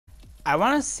I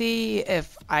want to see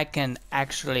if I can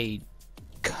actually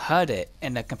cut it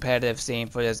in the competitive scene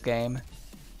for this game.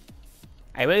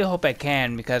 I really hope I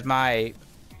can, because my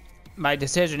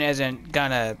decision isn't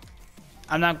gonna...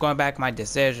 I'm not going back to my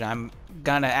decision. I'm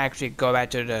gonna actually go back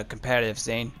to the competitive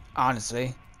scene,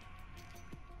 honestly.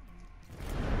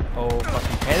 Oh,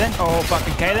 fucking Kaylin. Oh,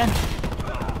 fucking Kaylin.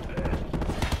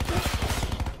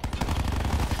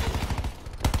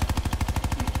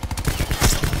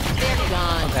 They're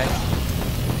gone. Okay.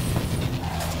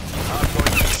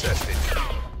 Hardpoint contested.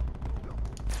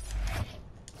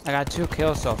 I got 2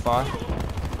 kills so far.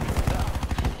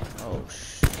 Oh,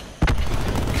 shit.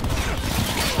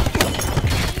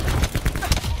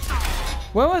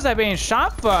 Where was I being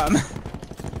shot from?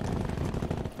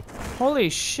 Holy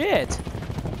shit.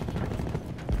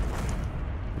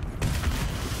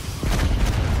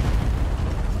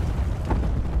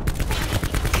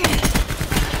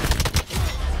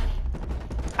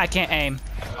 I can't aim.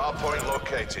 Hardpoint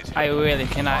located. I really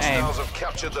cannot aim. Hostiles have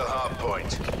captured the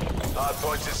hardpoint.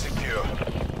 Hardpoint is secure.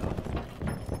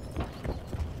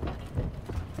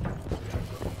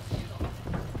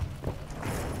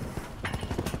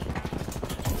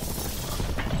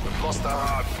 We've lost the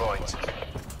hardpoint.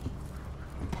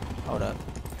 Hold up.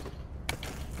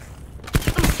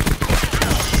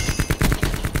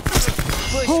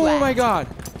 Oh my god.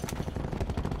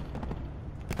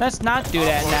 Let's not do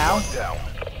that Hardpoint now. locked down.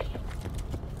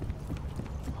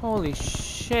 Holy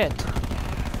shit.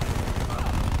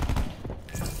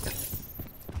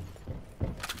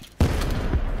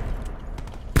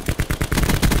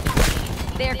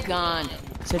 They're gone.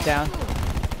 Sit down.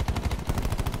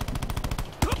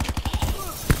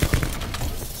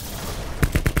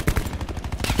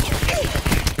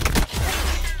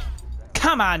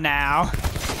 Come on now.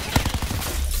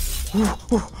 Ooh,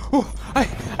 ooh, ooh.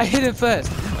 I hit him first.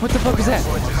 What the fuck is that?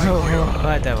 Oh,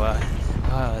 what the fuck?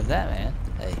 What was that, man?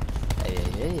 Hey,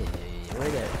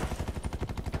 wait there.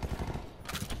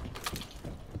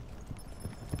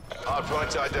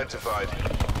 Hardpoint identified.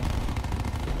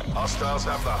 Hostiles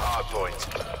have the hardpoint.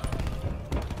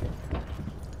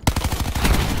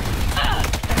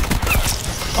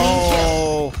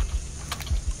 Oh,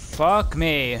 fuck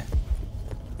me.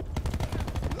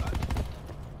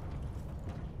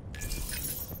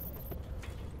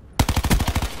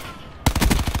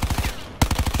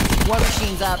 War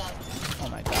machine's up. Oh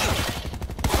my god.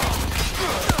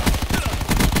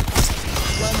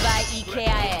 Run by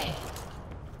EKIA.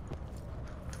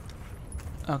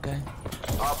 Okay.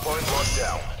 Hardpoint locked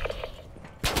down.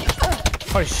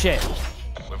 Oh shit.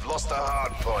 We've lost the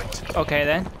hardpoint. Okay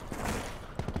then.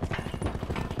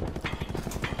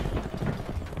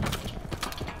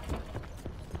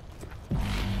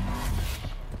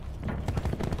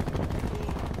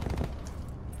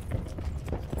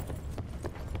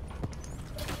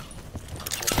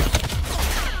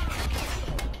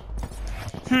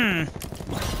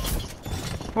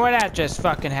 Well, that just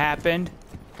fucking happened.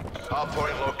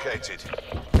 Hardpoint located.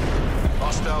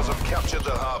 Hostiles have captured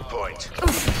the hardpoint.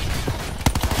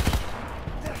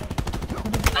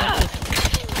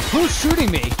 Who's shooting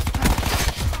me?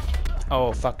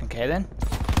 Oh, fucking okay then.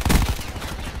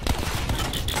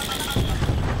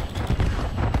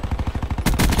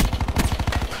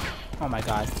 Oh my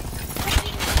god.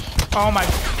 Oh my...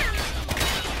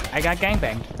 I got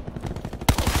gangbanged.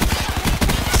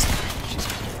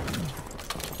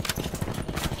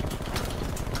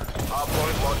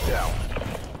 Hardpoint locked down.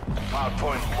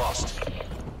 Hardpoint lost.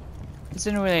 This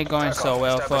isn't really going so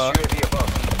well for UAV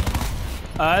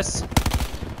above. us.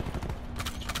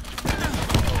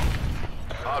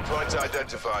 Hardpoint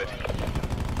identified.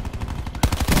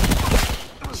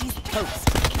 She's toast.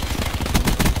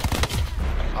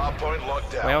 Hardpoint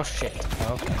locked down. Well, shit.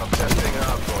 Okay. I'm testing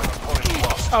hardpoint. Point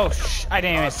lost. Oh, I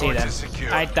didn't even see Hardpoint them. is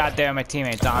secure. I thought they were my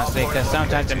teammates, honestly, because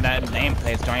sometimes the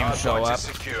nameplates don't even show Hardpoint up. is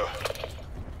secure.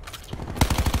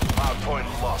 Hardpoint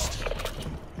lost.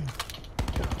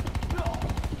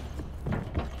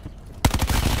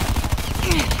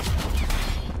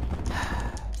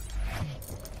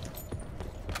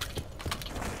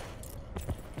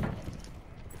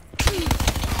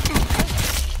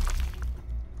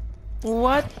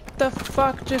 What the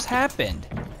fuck just happened?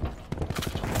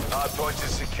 Hardpoint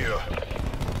is secure.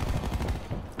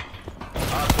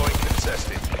 Hardpoint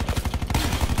contested.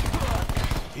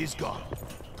 He's gone.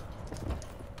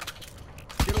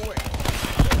 Get away.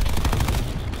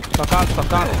 Fuck off,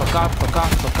 fuck off, fuck off, fuck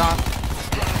off, fuck off.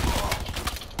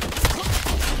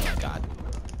 God.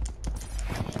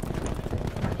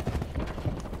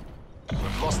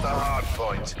 We've lost the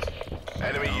hardpoint.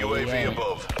 Enemy UAV yeah.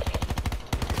 above.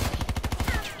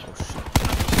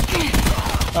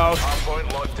 Oh,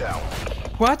 Hardpoint locked down.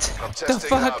 what I'm the testing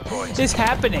fuck hardpoint. is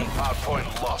happening?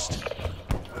 Hardpoint lost.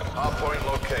 Hardpoint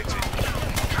located.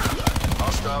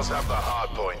 Hostiles have the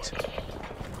hardpoint.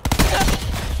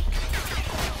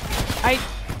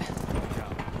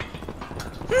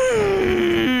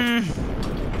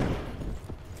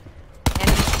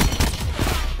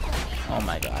 Oh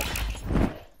my god.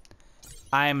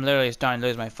 I'm literally starting to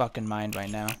lose my fucking mind right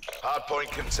now.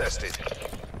 Hardpoint contested.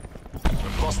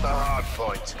 We've lost the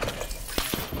hardpoint.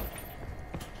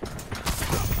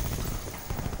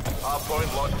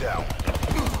 Hardpoint locked down.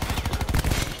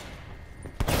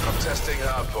 I'm testing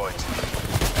hardpoint.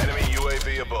 Enemy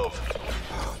UAV above.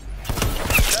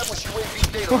 Establish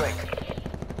UAV data link.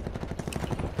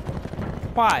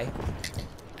 Why?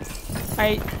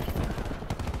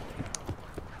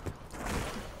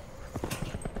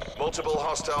 Multiple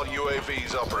hostile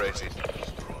UAVs operating.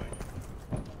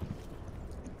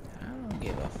 I don't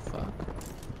give a fuck.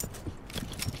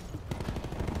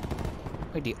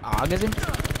 Wait, the AUG isn't?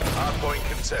 Hardpoint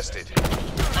contested.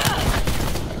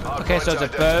 Okay, so it's a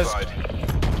burst.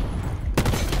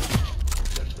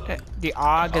 The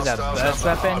AUG is a burst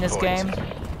weapon in this game?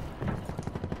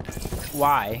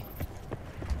 Why?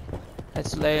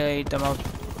 That's literally the most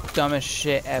dumbest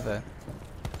shit ever.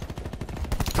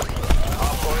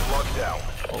 Hardpoint locked down.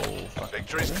 Oh, fuck.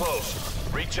 Victory's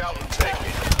close. Reach out and take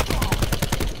it.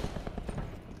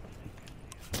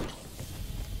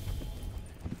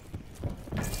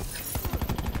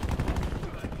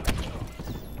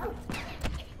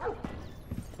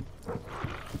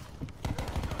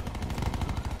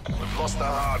 We've lost the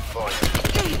hardpoint.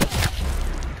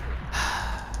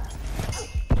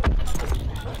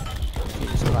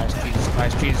 Jesus Christ, Jesus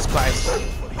Christ, Jesus Christ.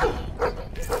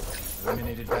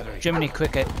 Jiminy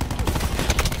Cricket.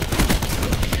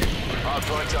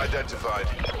 Hardpoint identified.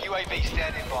 UAV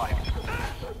standing by.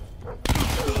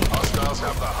 Hostiles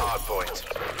have the hardpoint.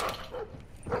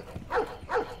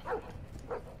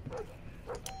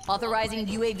 Authorizing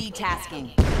UAV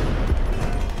tasking.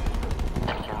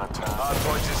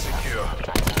 Hardpoint is secure.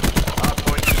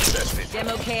 Hardpoint contested.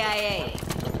 Demo KIA.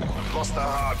 Lost the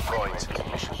hardpoint.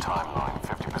 Mission timeline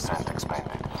 50%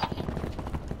 expanded.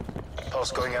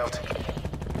 Pulse going out.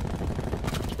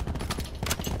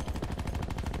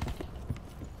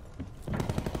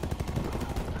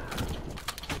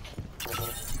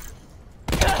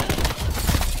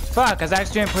 Fuck, I was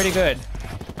actually doing pretty good.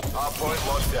 Hardpoint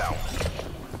locked down.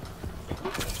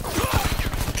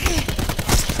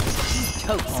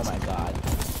 Oh my god.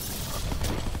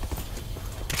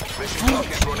 Mission clock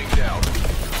is running down.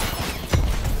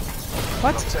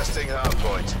 What? Testing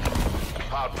hardpoint.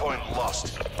 Hardpoint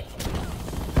lost.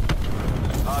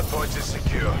 Hardpoint is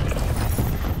secure.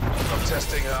 I'm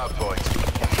testing hardpoint.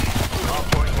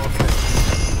 Hardpoint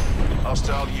located.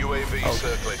 Hostile UAV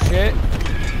circling. Shit.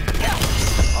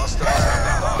 Hostiles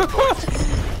have the hardpoint.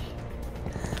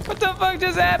 What the fuck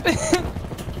just happened?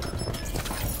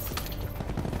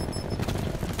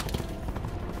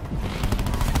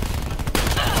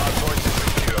 Hardpoint is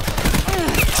secure.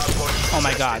 Hardpoint Oh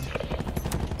my god.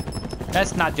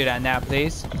 Let's not do that now,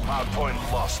 please. Hardpoint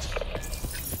lost.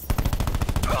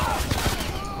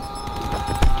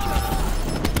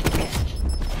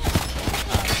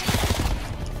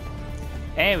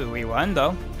 Hey, we won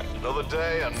though. Another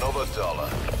day, another dollar.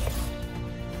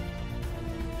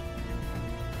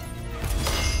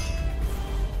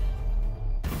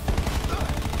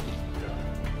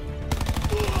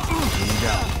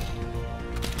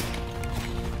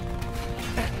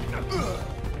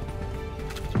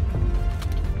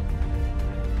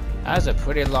 That was a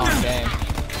pretty long game.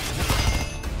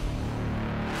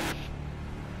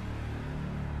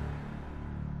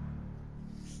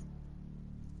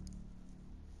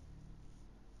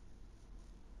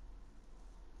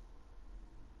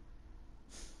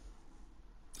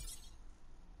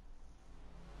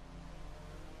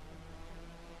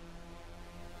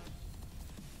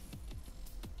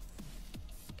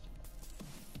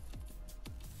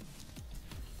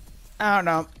 I don't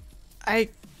know. I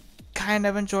kind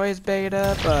of enjoy his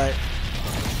beta, but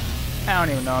I don't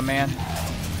even know, man.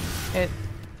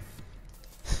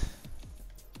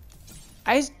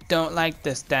 I just don't like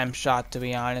the stem shot, to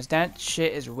be honest. That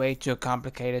shit is way too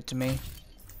complicated to me.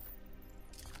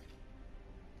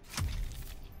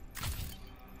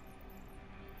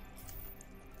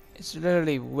 It's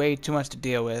literally way too much to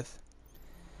deal with.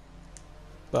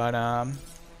 But I'm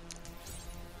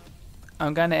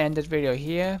gonna end this video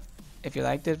here. If you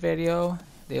like this video,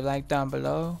 leave a like down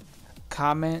below,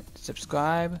 comment,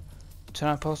 subscribe, turn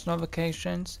on post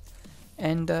notifications,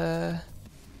 and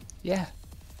yeah,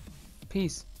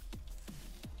 peace.